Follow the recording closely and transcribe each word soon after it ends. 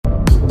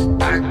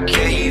I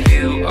gave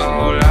you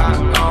all I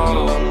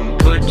own,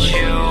 put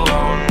you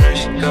on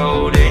this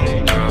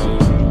golden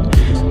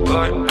throne,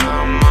 but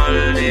I'm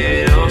a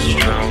little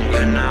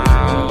stronger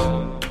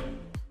now.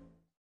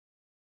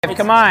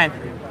 Come on.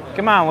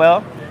 Come on,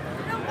 Will.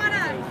 Don't wanna.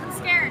 I'm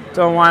scared.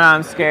 Don't wanna,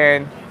 I'm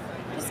scared.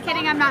 Just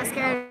kidding, I'm not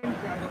scared.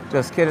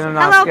 Just kidding, I'm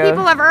not Hello, scared.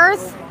 people of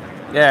Earth.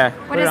 Yeah,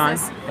 What put is it on.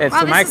 this? It's wow,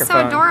 the this microphone. is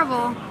so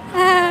adorable.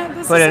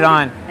 Put it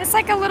on. It's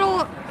like a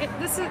little.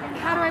 This is.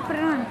 How do I put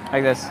it on?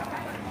 Like this.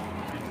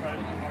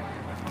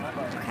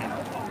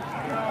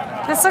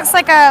 This looks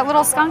like a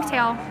little skunk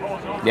tail.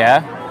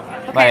 Yeah?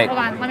 Okay, hold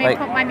on. Let me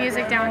put my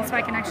music down so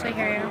I can actually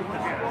hear you.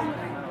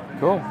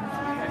 Cool.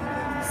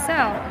 So.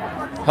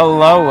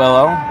 Hello,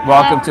 Willow.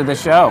 Welcome to the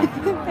show.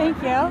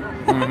 Thank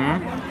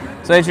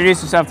you. So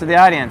introduce yourself to the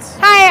audience.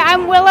 Hi,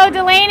 I'm Willow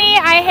Delaney.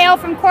 I hail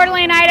from Coeur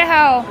d'Alene,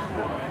 Idaho.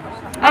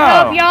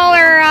 I hope y'all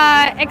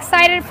are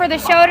excited for the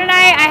show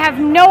tonight. I have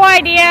no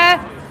idea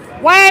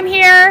why I'm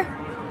here,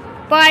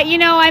 but you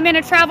know, I'm in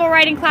a travel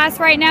writing class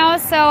right now,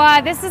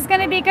 so this is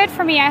going to be good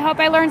for me. I hope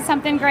I learned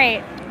something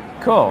great.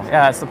 Cool.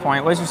 Yeah, that's the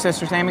point. What's your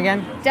sister's name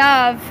again?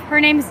 Dove. Her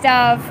name's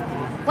Dove.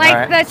 Like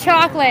All right. the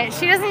chocolate.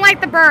 She doesn't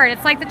like the bird.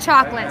 It's like the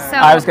chocolate. So.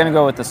 I was going to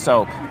go with the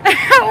soap.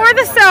 Or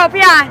the soap.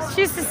 Yeah,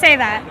 she used to say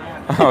that.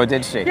 Oh,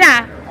 did she?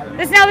 Yeah.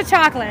 It's now the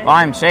chocolate. Well,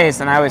 I'm Chase,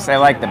 and I always say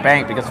like the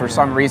bank because for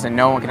some reason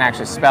no one can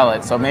actually spell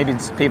it. So maybe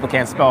people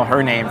can't spell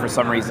her name for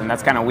some reason.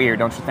 That's kind of weird,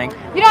 don't you think?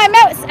 You know, I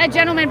met a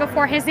gentleman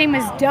before. His name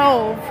was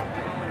Dove.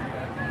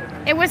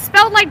 It was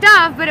spelled like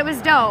Dove, but it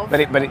was Dove.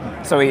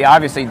 So he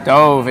obviously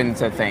dove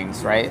into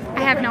things, right?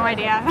 I have no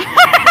idea.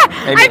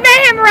 I've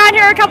met him around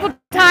here a couple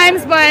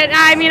times, but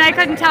I mean, I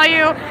couldn't tell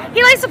you.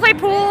 He likes to play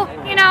pool.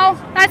 You know,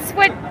 that's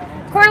what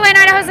Coeur d'Alene,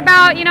 Idaho's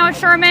about. You know,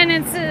 Sherman.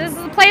 It's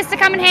a place to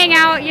come and hang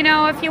out. You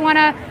know, if you want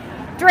to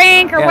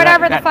drink or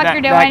whatever the fuck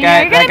you're doing.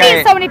 You're gonna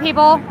meet so many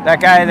people. That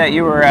guy that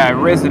you were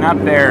risen up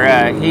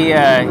there,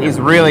 he's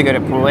really good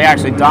at pool. He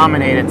actually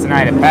dominated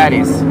tonight at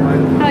Patty's.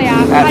 Oh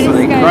yeah,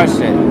 Absolutely crushed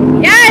it.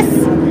 Yes,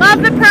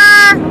 love the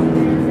purr.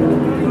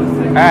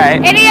 All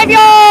right. Any of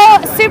y'all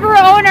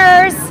Subaru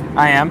owners?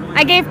 I am.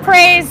 I gave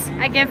praise.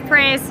 I give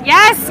praise.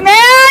 Yes,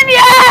 man.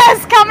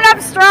 Yes, coming up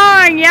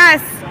strong.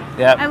 Yes.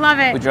 Yep. I love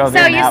it. We drove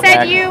So in you and out said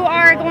back. you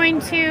are going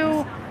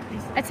to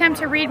attempt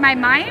to read my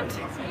mind?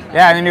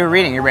 Yeah, I'm gonna do a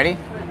reading. You ready?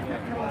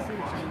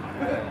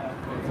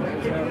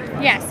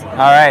 Yes. All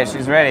right,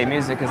 she's ready.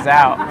 Music is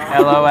out.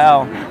 LOL.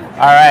 All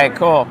right,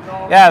 cool.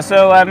 Yeah,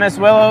 so Miss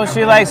Willow,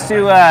 she likes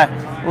to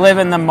live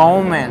in the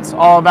moment,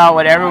 all about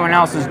what everyone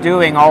else is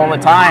doing all the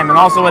time, and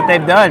also what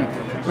they've done.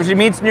 When she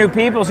meets new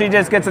people, she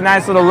just gets a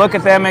nice little look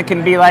at them and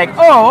can be like,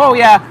 oh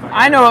yeah,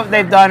 I know what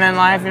they've done in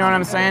life, you know what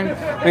I'm saying?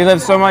 We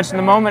live so much in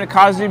the moment, it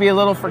causes you to be a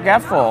little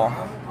forgetful.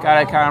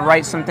 Gotta kind of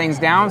write some things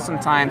down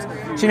sometimes.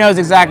 She knows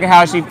exactly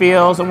how she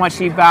feels and what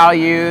she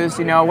values,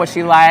 you know, what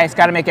she likes.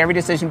 Gotta make every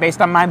decision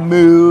based on my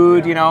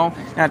mood, you know,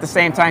 and at the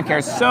same time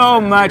cares so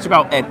much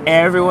about what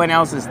everyone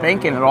else is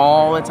thinking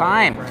all the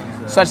time,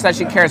 such that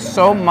she cares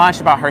so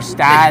much about her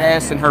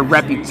status and her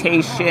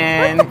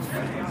reputation.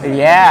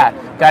 Yeah,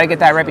 gotta get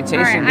that reputation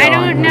All right. going.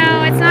 I don't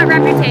know. It's not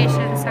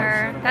reputation,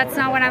 sir. That's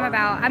not what I'm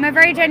about. I'm a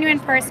very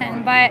genuine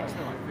person, but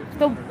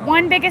the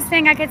one biggest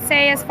thing I could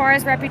say as far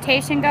as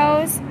reputation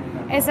goes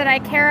is that I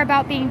care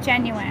about being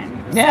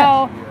genuine.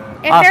 Yeah. So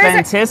if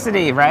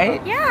Authenticity,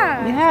 right?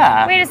 yeah.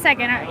 Yeah. Wait a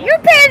second. Are you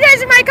paying attention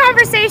to my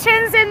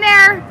conversations in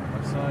there?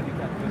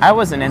 I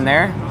wasn't in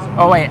there.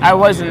 Oh wait, I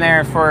was in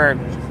there for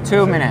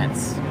 2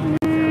 minutes.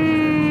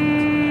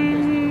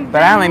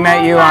 But I only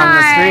met you on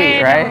the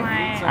street, right? Don't lie.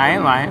 I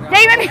ain't lying.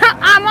 David,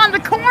 I'm on the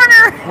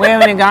corner. We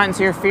haven't even gotten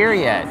to your fear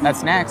yet.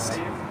 That's next.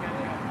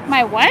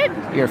 My what?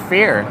 Your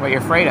fear, what you're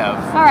afraid of.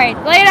 All right,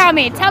 lay it on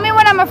me. Tell me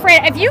what I'm afraid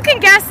of. If you can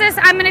guess this,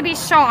 I'm going to be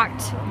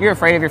shocked. You're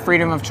afraid of your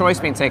freedom of choice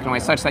being taken away,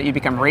 such that you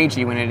become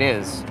ragey when it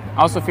is.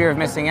 Also fear of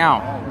missing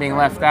out, being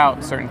left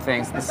out certain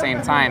things at the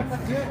same time.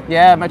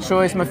 Yeah, my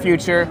choice, my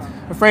future.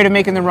 Afraid of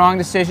making the wrong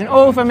decision.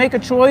 Oh, if I make a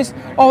choice,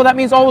 oh, that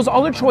means all those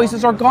other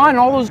choices are gone,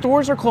 all those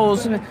doors are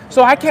closed, and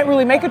so I can't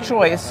really make a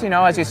choice. You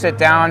know, as you sit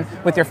down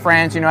with your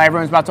friends, you know,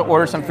 everyone's about to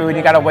order some food,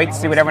 you gotta wait to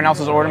see what everyone else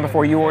is ordering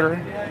before you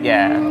order.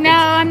 Yeah. No,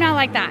 I'm not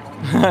like that.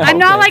 I'm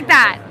not like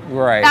that.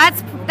 Right.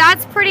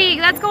 That's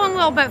going a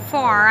little bit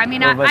far. I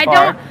mean, I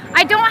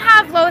don't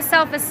have low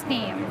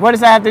self-esteem. What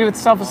does that have to do with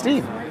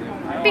self-esteem?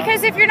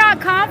 Because if you're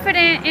not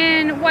confident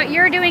in what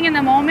you're doing in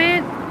the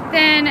moment,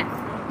 then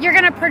you're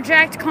going to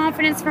project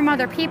confidence from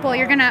other people.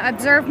 You're going to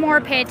observe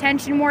more, pay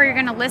attention more, you're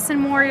going to listen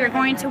more, you're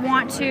going to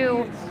want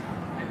to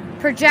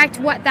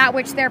project that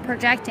which they're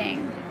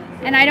projecting.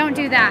 And I don't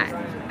do that.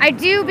 I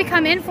do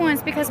become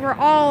influenced because we're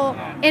all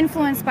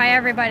influenced by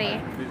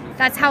everybody.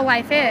 That's how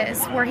life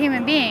is. We're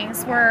human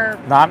beings.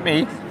 Not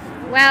me.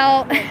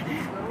 Well,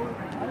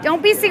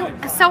 don't be so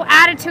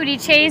attitudey,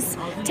 Chase.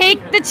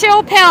 Take the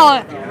chill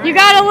pill. You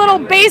got a little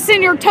bass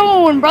in your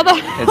tone, brother.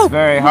 It's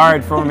very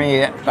hard for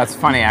me. That's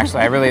funny,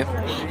 actually.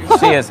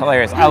 She is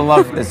hilarious. I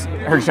love this.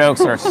 Her jokes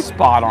are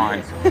spot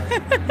on.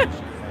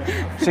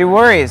 She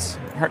worries.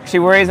 she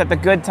worries that the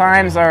good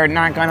times are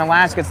not going to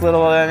last. Gets a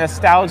little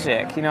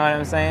nostalgic. You know what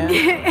I'm saying?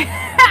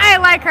 I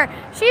like her.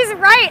 She's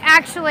right,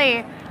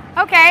 actually.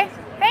 Okay,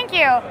 thank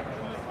you.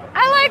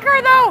 I like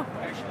her though.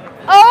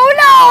 Oh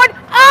Lord!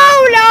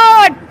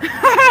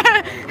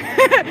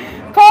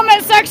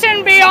 Comment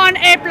section be on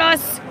A+.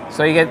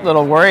 So you get a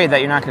little worried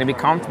that you're not going to be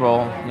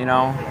comfortable, you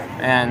know,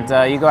 and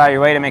you go out of your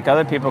way to make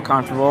other people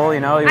comfortable, you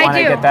know. You want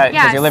to get that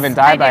because you live and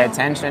die by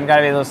attention. Got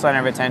to be a little center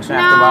of attention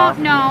after a while.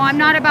 No, I'm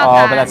not about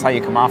that. Oh, but that's how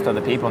you come off to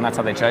other people, and that's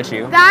how they judge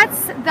you.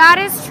 That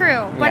is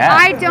true. But Yeah.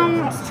 I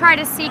don't try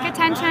to seek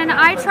attention.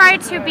 I try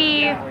to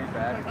be.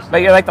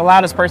 But you're like the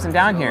loudest person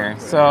down here,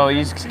 so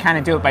you just kind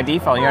of do it by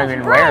default. You're not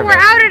even aware of We're it.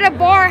 out at a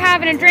bar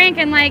having a drink,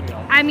 and like,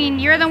 I mean,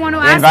 you're the one who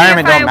asked me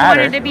environment if I don't matter.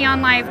 wanted to be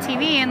on live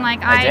TV, and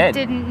like, I did.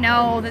 didn't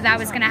know that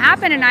was going to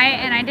happen, and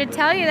I did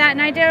tell you that,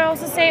 and I did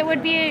also say it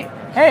would be.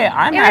 Hey,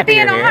 I'm It would happy be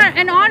you're here.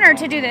 an honor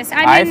to do this.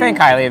 I I mean, think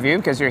highly of you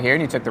because you're here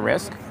and you took the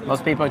risk.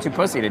 Most people are too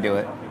pussy to do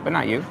it, but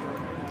not you.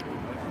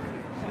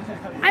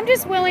 I'm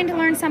just willing to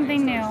learn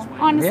something new.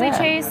 Honestly, Yeah,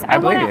 Chase, I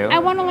believe you. I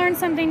want to learn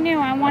something new.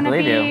 I want to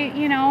believe be,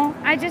 you know,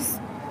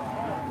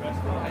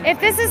 if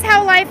this is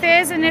how life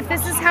is and if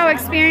this is how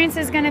experience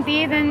is going to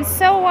be, then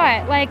so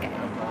what? Like,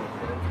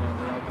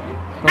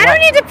 I don't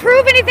need to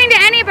prove anything to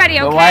anybody,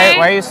 okay? But why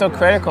are you so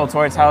critical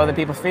towards how other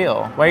people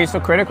feel? Why are you so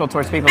critical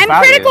towards people's I'm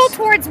values? critical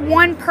towards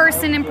one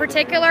person in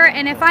particular,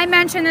 and if I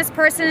mention this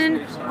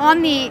person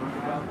on the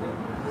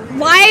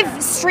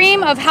live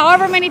stream of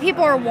however many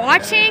people are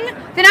watching,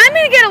 then I'm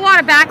going to get a lot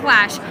of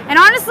backlash. And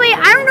honestly,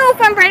 I don't know if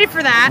I'm ready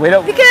for that.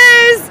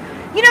 Because,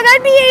 you know,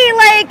 that'd be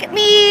like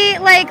me,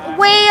 like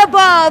way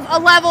above a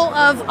level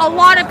of a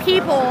lot of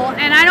people,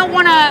 and I don't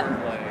want to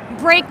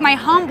break my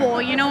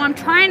humble, you know, I'm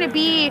trying to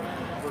be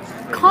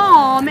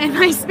calm in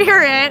my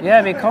spirit.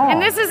 Yeah, be calm. And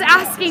this is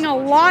asking a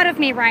lot of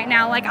me right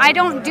now. Like, I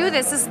don't do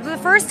this. This is the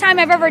first time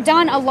I've ever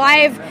done a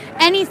live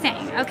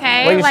anything,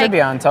 okay? Well, you like, should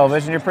be on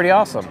television. You're pretty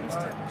awesome.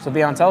 So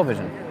be on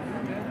television.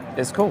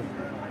 It's cool.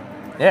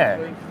 Yeah.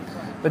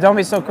 But don't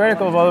be so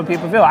critical of what other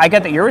people feel. I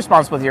get that you're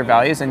responsible with your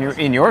values and your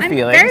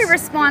feelings. I'm very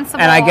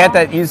responsible. And I get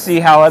that you see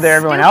how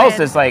everyone else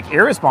Stupid. is like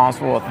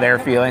irresponsible with their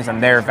feelings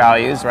and their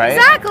values, right?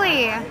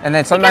 Exactly. And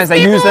then sometimes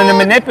Because they use them to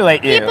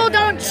manipulate you. People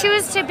don't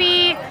choose to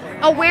be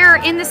aware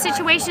in the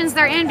situations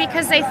they're in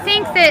because they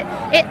think that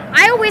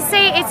I always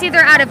say it's either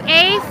out of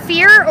A,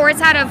 fear, or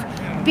it's out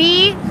of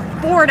B,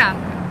 boredom.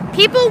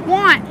 People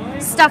want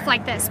stuff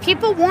like this.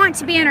 People want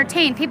to be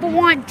entertained. People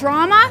want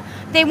drama.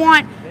 They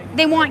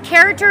want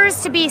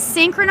characters to be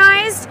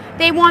synchronized.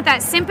 They want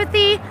that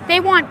sympathy. They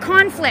want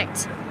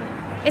conflict.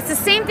 It's the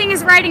same thing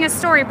as writing a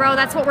story, bro.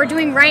 That's what we're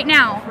doing right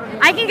now.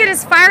 I can get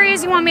as fiery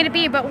as you want me to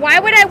be, but why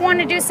would I want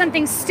to do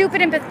something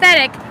stupid and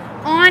pathetic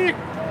on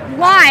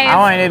live? I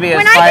want you to be as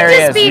when I can fiery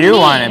just as be you me?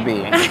 want to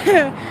be.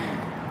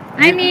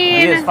 I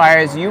mean, be as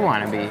fiery as you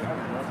want to be.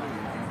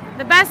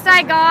 the best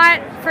I got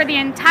for the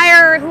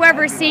entire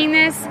whoever's seeing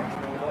this.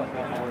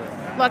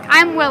 Look,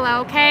 I'm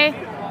Willow, okay?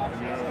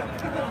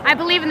 I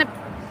believe in the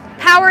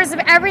powers of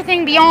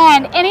everything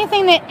beyond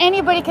anything that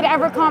anybody could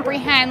ever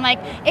comprehend. Like,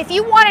 if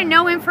you want to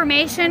know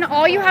information,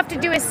 all you have to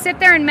do is sit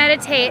there and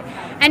meditate,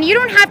 and you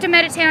don't have to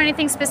meditate on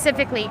anything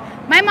specifically.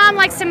 My mom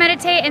likes to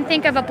meditate and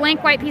think of a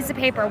blank white piece of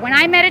paper. When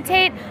I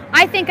meditate,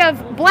 I think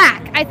of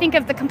black. I think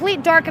of the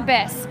complete dark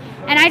abyss,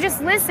 and I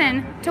just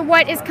listen to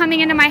what is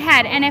coming into my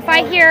head. And if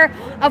I hear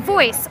a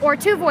voice or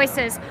two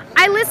voices,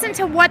 I listen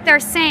to what they're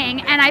saying,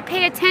 and I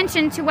pay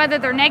attention to whether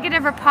they're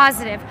negative or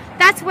positive.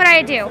 That's what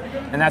I do.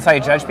 And that's how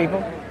you judge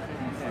people?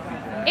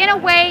 In a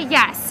way,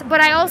 yes, but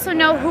I also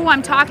know who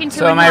I'm talking to.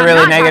 So and am who I I'm really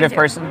a not negative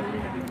talking to.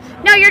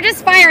 person? No, you're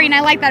just fiery, and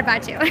I like that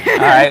about you. All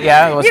right,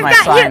 yeah, what's my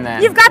sign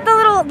then? You've got the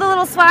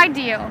little swag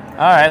to you. All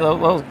right,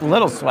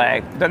 little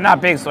swag.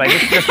 Not big swag,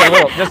 just a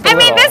little. Just a I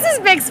mean, little. this is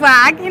big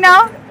swag, you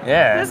know?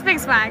 Yeah. This is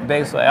big swag.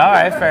 Big swag. All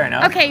right, fair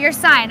enough. Okay, your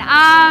sign.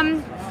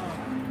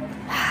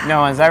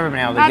 No one's ever been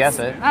able to guess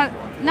it.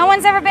 No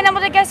one's ever been able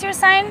to guess your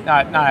sign?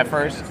 Not at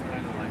first.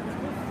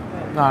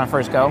 Not on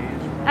first go.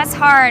 That's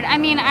hard. I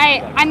mean,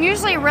 I'm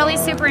usually really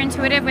super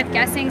intuitive with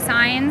guessing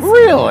signs.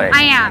 Really?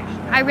 I am.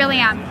 I really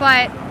am.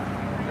 But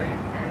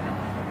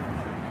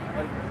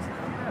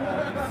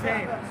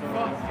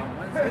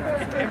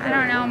I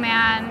don't know,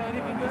 man.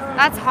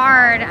 That's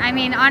hard. I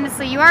mean,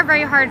 honestly, you are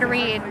very hard to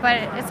read, but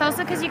it's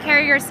also because you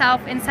carry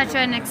yourself in such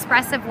an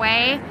expressive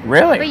way.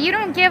 Really? But you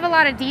don't give a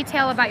lot of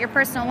detail about your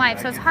personal life,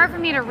 so it's hard for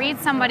me to read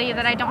somebody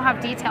that I don't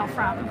have detail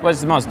from.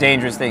 What's the most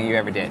dangerous thing you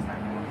ever did?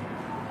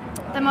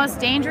 The most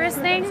dangerous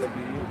thing?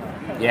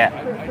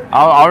 Yeah.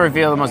 I'll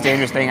reveal the most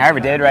dangerous thing I ever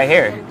did right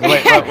here.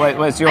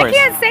 What's yours? I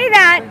can't say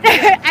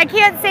that. I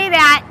can't say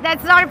that.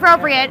 That's not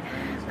appropriate.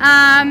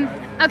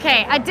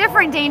 Okay, a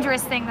different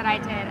dangerous thing that I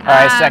did. All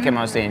right, second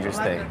most dangerous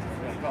thing.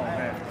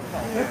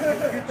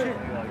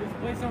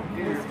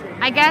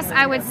 I guess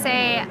I would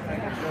say,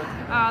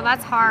 oh,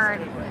 that's hard.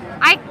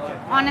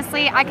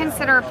 I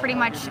consider pretty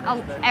much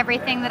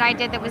everything that I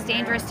did that was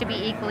dangerous to be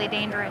equally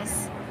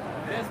dangerous.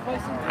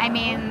 I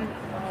mean,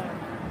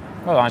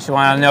 Hold on, you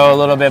want to know a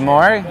little bit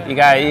more? You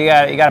got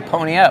to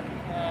pony up.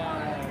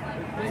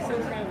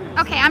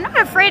 Okay, I'm not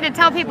afraid to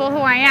tell people who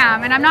I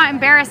am, and I'm not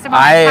embarrassed about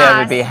my I past.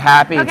 would be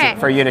happy Okay.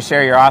 for you to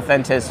share your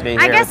authenticity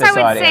here with this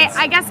audience.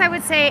 I guess I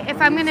would say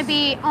if I'm going to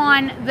be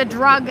on the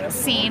drug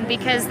scene,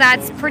 because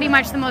that's pretty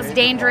much the most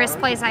dangerous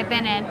place I've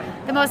been in.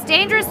 The most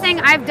dangerous thing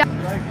I've done.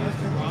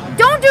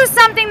 Don't do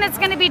something that's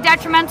going to be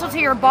detrimental to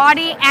your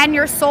body and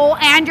your soul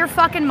and your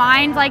fucking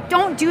mind. Like,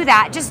 don't do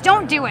that. Just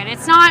don't do it.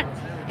 It's not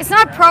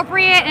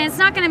appropriate, and it's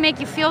not going to make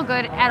you feel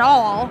good at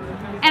all.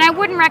 And I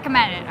wouldn't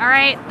recommend it, all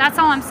right? That's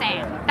all I'm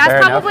saying. That's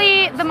Fair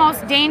probably the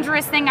most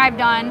dangerous thing I've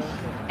done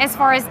as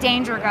far as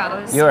danger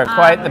goes. You are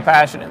quite the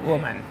passionate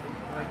woman.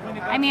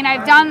 I mean,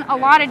 I've done a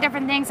lot of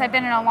different things. I've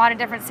been in a lot of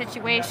different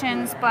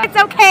situations, but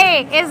it's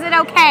okay. Is it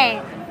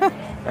okay?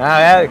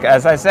 Yeah,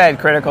 as I said,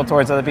 critical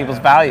towards other people's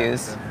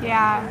values.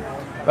 Yeah.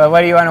 But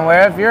what are you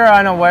unaware of? You're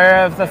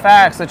unaware of the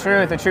facts, the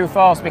true,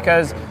 false,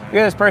 because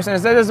you're this person that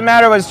says it doesn't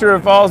matter what's true or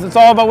false, it's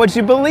all about what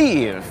you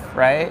believe,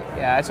 right?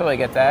 Yeah, I totally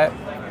get that.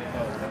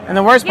 And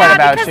the worst part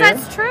about you... Yeah,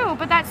 because that's true,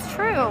 but that's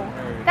true.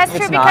 That's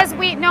true It's because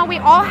not. we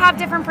all have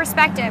different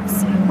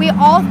perspectives. We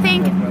all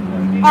think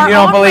our You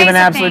don't own believe ways in of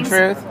absolute things.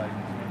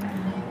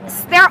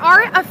 truth? There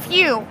are a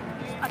few.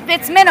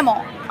 It's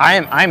minimal.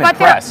 I'm But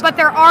impressed.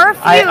 there are a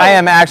few. I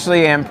am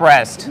actually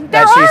impressed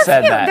that she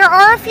said that. There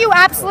are a few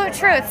absolute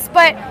truths,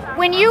 but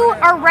when you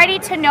are ready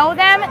to know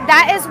them,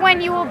 that is when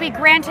you will be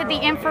granted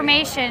the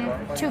information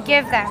to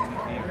give them.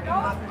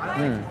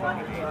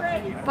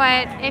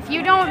 But if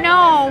you don't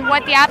know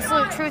what the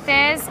absolute truth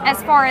is,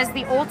 as far as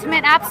the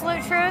ultimate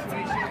absolute truth,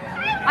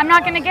 I'm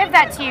not going to give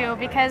that to you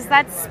because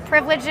that's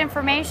privileged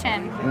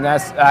information. And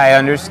I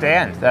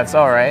understand. That's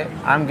all right.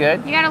 I'm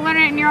good. You got to learn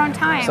it in your own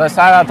time. So let's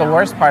talk about the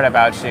worst part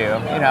about you.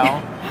 You know.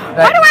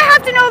 Why do I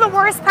have to know the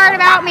worst part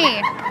about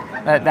me?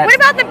 What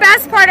about the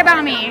best part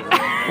about me?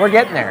 We're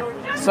getting there.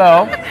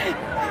 So.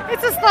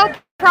 It's a slow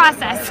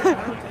process.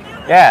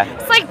 Yeah.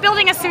 It's like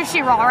building a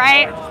sushi roll,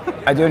 right?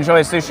 I do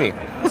enjoy sushi.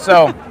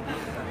 So,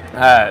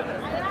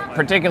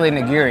 particularly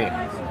nigiri,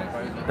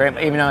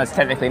 even though it's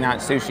technically not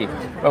sushi,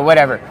 but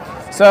whatever.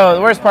 So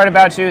the worst part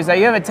about you is that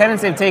you have a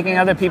tendency of taking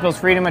other people's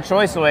freedom of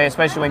choice away,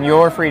 especially when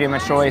your freedom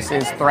of choice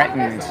is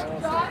threatened.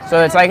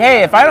 So it's like,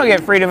 hey, if I don't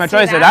get freedom of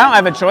choice, then I don't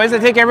have a choice, I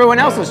take everyone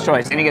else's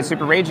choice. And you get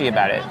super ragey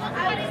about it.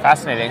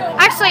 Fascinating.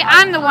 Actually,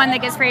 I'm the one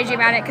that gets ragey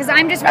about it because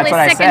I'm just That's really what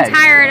I sick and said.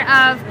 tired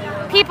of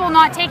people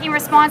not taking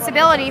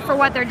responsibility for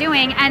what they're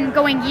doing and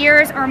going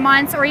years or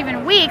months or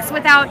even weeks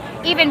without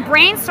even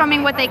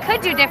brainstorming what they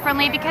could do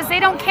differently because they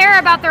don't care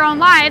about their own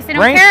lives. They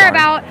don't care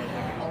about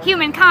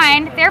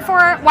humankind.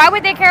 Therefore, why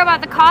would they care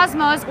about the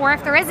cosmos or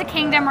if there is a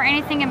kingdom or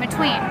anything in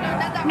between?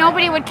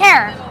 Nobody would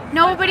care.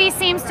 Nobody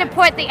seems to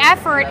put the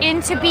effort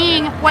into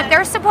being what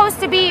they're supposed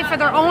to be for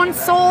their own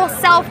soul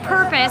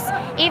self-purpose,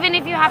 even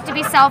if you have to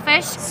be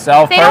selfish.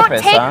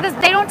 Self-purpose,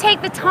 They don't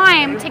take the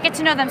time to get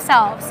to know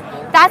themselves.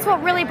 That's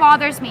what really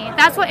bothers me.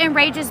 That's what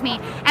enrages me.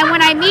 And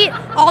when I meet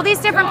all these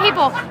different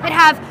people that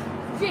have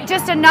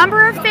just a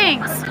number of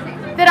things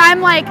that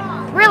I'm like,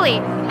 really?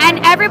 And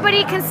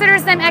everybody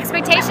considers them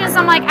expectations.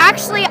 I'm like,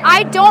 actually,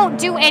 I don't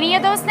do any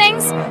of those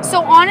things.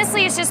 So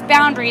honestly, it's just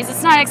boundaries.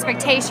 It's not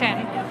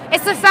expectation.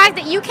 It's the fact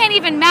that you can't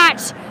even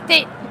match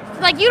that,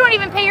 like you don't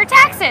even pay your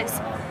taxes.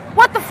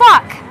 What the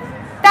fuck?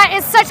 That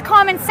is such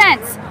common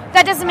sense.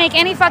 That doesn't make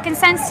any fucking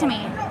sense to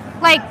me.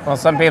 Like, well,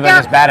 some people are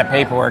just bad at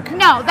paperwork.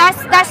 No,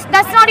 that's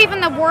not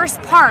even the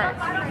worst part.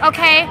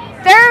 Okay?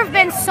 There have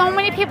been so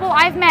many people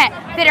I've met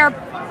that are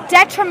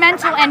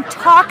detrimental and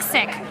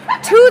toxic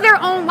to their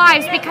own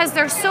lives because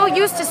they're so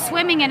used to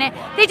swimming in it.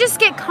 They just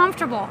get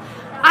comfortable.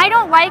 I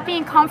don't like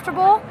being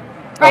comfortable.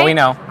 Right? Oh, we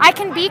know. I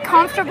can be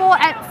comfortable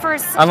for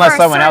Unless a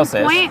someone else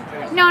certain is.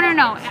 point. No.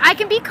 I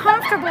can be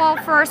comfortable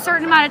for a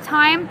certain amount of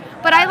time,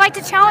 but I like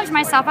to challenge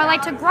myself. I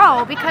like to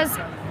grow because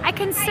I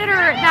consider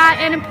that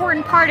an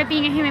important part of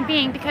being a human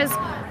being because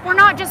we're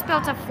not just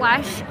built of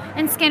flesh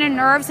and skin and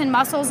nerves and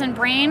muscles and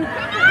brain. We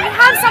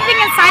have something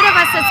inside of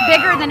us that's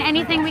bigger than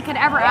anything we could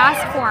ever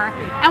ask for.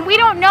 And we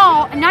don't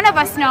know, none of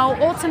us know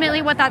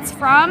ultimately what that's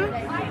from.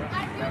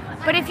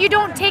 But if you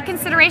don't take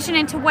consideration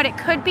into what it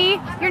could be,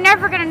 you're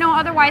never going to know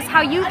otherwise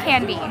how you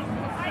can be.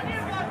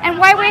 And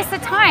why waste the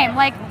time?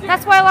 Like,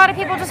 that's why a lot of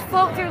people just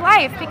float through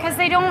life because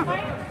they don't know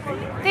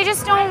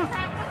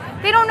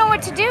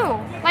what to do.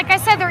 Like I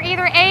said, they're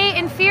either A,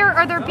 in fear,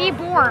 or they're B,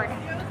 bored.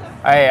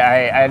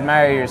 I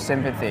admire your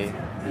sympathy.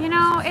 You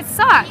know, it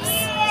sucks.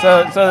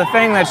 So the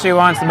thing that she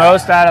wants the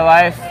most out of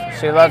life,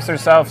 she loves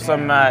herself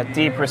some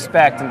deep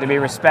respect and to be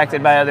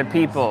respected by other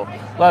people.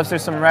 Loves her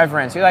some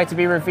reverence. You like to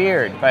be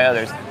revered by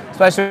others,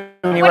 especially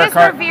when you work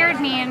hard. What does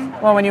revered mean?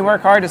 Well, when you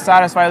work hard to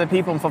satisfy other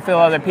people and fulfill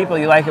other people,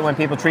 you like it when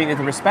people treat you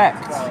with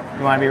respect.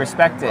 You want to be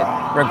respected,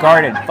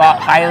 regarded, thought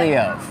highly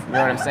of. You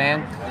know what I'm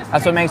saying?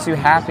 That's what makes you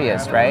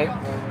happiest, right?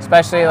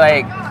 Especially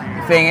like,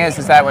 the thing is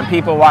that when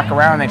people walk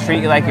around, they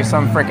treat you like you're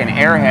some freaking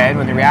airhead,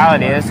 when the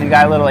reality is you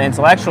got a little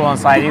intellectual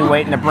inside you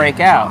waiting to break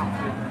out.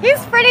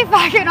 He's pretty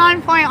fucking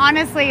on point,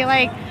 honestly.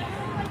 Like,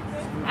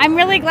 I'm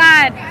really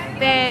glad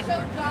that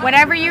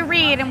whatever you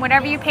read and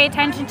whatever you pay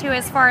attention to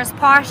as far as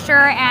posture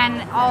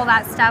and all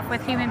that stuff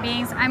with human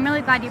beings, I'm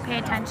really glad you pay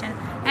attention.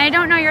 And I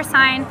don't know your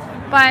sign.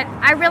 but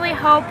I really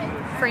hope,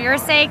 for your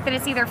sake, that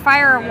it's either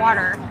fire or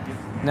water.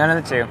 None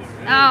of the two.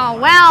 Oh,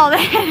 well.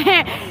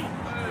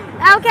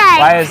 Okay.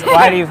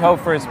 Why do you hope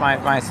for it's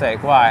my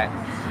sake? Why?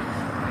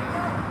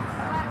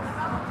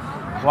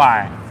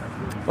 Why?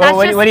 Well,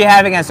 what do you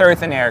have against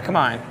earth and air? Come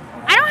on.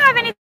 I don't have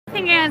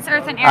anything against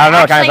earth and air. I don't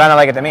know. It kind of Actually, sounded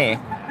like it to me.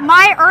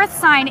 my earth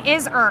sign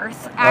is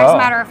earth, as a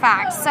matter of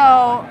fact.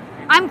 So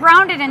I'm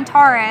grounded in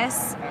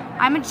Taurus.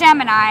 I'm a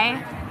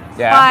Gemini.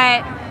 Yeah.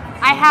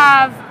 But I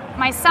have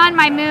my sun,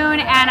 my moon,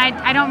 and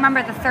I don't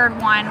remember the third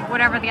one,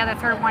 whatever the other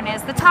third one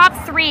is. The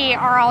top three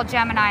are all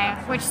Gemini,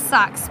 which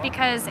sucks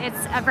because it's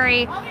a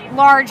very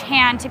large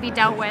hand to be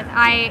dealt with.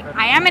 I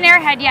am an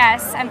airhead,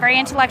 yes. I'm very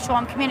intellectual,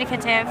 I'm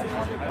communicative,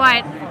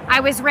 but I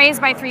was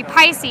raised by 3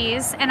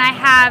 Pisces, and I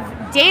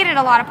have dated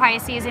a lot of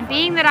Pisces, and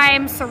being that I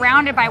am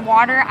surrounded by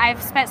water,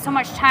 I've spent so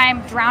much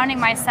time drowning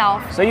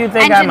myself. So you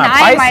think and I'm a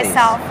denying Pisces?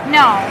 myself.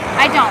 No,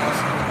 I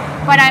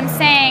don't. But I'm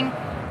saying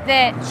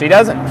that She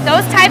doesn't.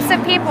 those types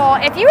of people,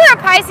 if you were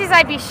a Pisces,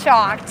 I'd be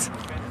shocked.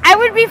 I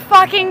would be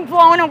fucking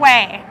blown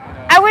away.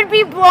 I would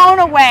be blown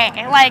away.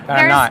 Like,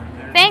 I'm not.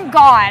 Thank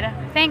God.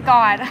 Thank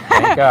God.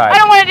 Thank God. I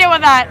don't want to deal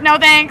with that. No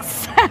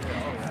thanks.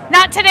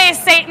 Not today,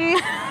 Satan.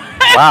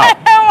 Wow. I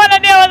don't want to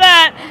deal with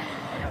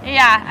that.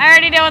 Yeah, I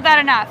already deal with that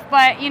enough.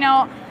 But, you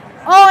know,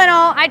 all in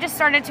all, I just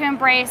started to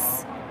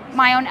embrace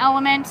my own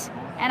element,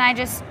 and I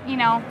just, you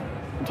know,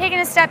 I'm taking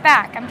a step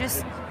back.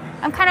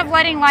 I'm kind of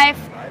letting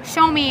life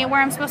show me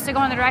where I'm supposed to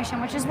go in the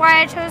direction, which is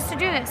why I chose to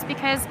do this,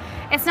 because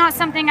it's not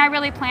something I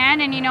really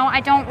planned, and, you know,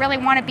 I don't really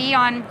want to be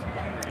on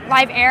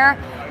live air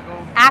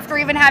after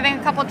even having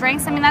a couple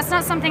drinks. I mean, that's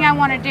not something I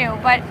want to do,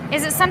 but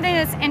is it something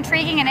that's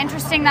intriguing and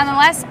interesting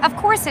nonetheless? Of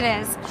course it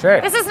is. Sure.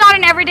 This is not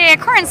an everyday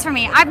occurrence for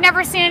me. I've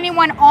never seen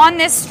anyone on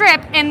this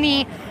strip in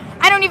the,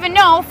 I don't even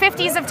know,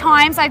 50s of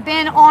times I've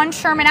been on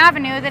Sherman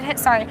Avenue that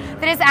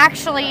is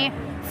actually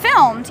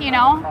filmed, you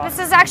know? This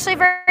is actually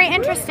very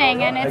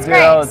interesting, and it's I do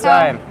it all the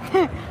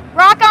great. time.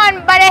 Rock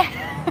on, buddy.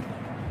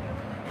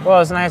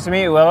 Well, it's nice to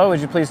meet you, Willow. Would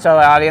you please tell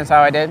the audience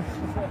how I did?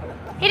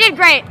 He did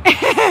great.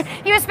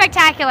 He was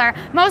spectacular.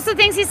 Most of the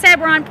things he said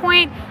were on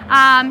point.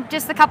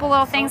 Just a couple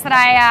little things that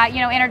I,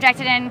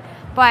 interjected in.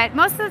 But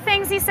most of the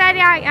things he said,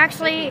 yeah,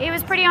 actually, it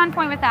was pretty on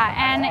point with that.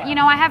 And, you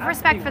know, I have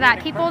respect for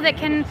that. People that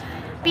can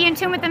be in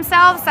tune with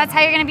themselves, that's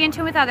how you're going to be in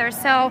tune with others.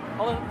 So,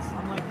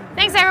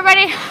 thanks,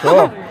 everybody.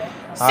 Cool.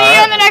 See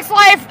you in the next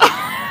life.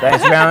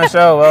 Thanks for being on the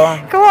show, Willow.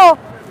 Cool.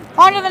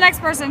 On to the next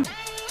person.